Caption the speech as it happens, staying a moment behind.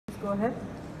Go ahead.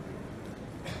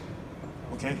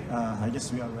 Okay, I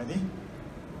guess we are ready.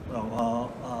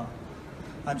 Well,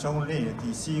 I'm Jung Lee,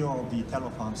 the CEO of the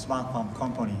Telofarm Smart Farm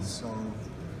company. So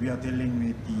we are dealing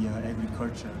with the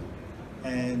agriculture.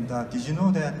 And did you know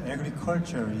that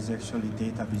agriculture is actually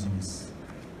data business?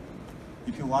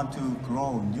 If you want to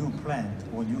grow new plant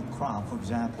or new crop, for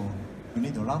example, you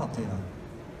need a lot of data.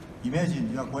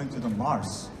 Imagine you are going to the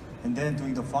Mars and then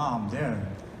doing the farm there.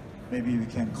 Maybe we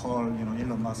can call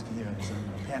Elon Musk here as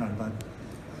a panel, but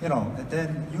and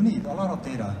then you need a lot of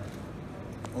data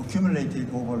accumulated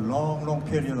over a long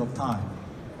period of time.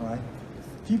 All right?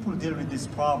 People deal with this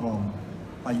problem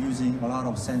by using a lot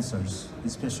of sensors,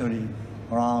 especially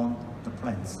around the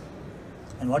plants.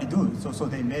 And what they do, so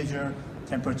they measure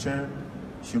temperature,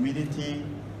 humidity,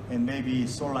 and maybe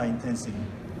solar intensity.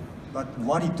 But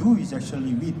what they do is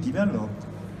actually we developed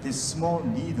this small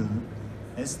needle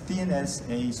as thin as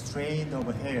a strand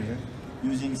of hair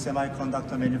using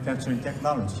semiconductor manufacturing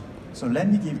technology. So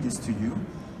let me give this to you.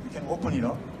 You can open it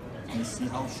up and see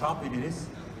how sharp it is.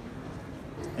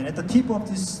 And at the tip of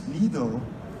this needle,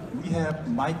 we have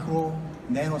micro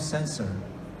nano sensor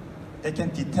that can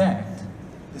detect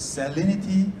the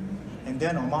salinity and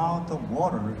then amount of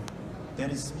water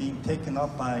that is being taken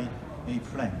up by a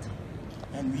plant.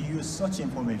 And we use such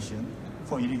information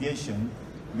for irrigation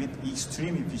with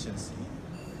extreme efficiency.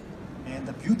 And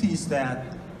the beauty is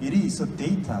that it is the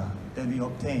data that we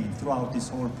obtain throughout this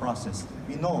whole process.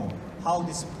 We know how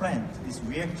this plant is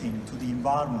reacting to the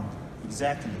environment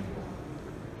exactly.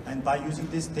 And by using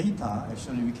this data,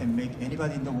 actually we can make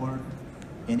anybody in the world,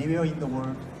 anywhere in the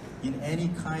world, in any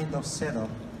kind of setup,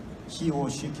 he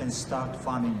or she can start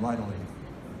farming right away.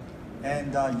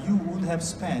 And you would have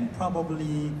spent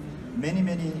probably many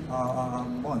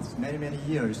months, many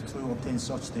years to obtain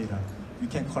such data. You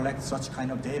can collect such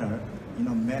kind of data in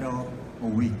a matter of a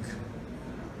week.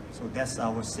 So that's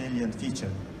our salient feature.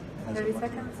 30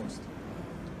 seconds.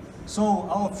 So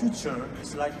our future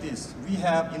is like this. We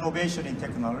have innovation in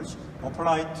technology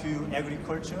applied to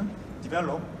agriculture,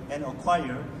 develop and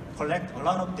acquire, collect a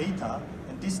lot of data,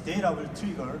 and this data will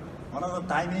trigger another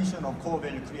dimension of core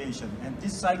value creation. And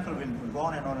this cycle will go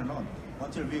on and on and on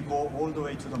until we go all the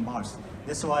way to the Mars.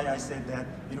 That's why I said that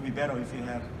it will be better if you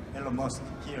have Elon Musk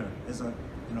here as a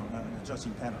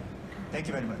judging panel. Thank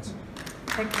you very much.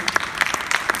 Thank you.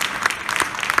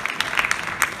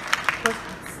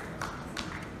 Questions?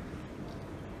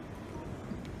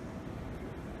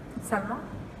 Salma?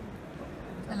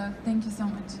 Hello, thank you so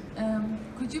much.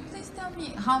 Could you please tell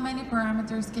me how many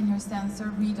parameters can your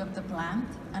sensor read of the plant,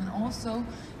 and also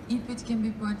if it can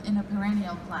be put in a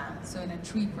perennial plant, so in a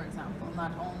tree, for example,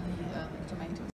 not only tomatoes?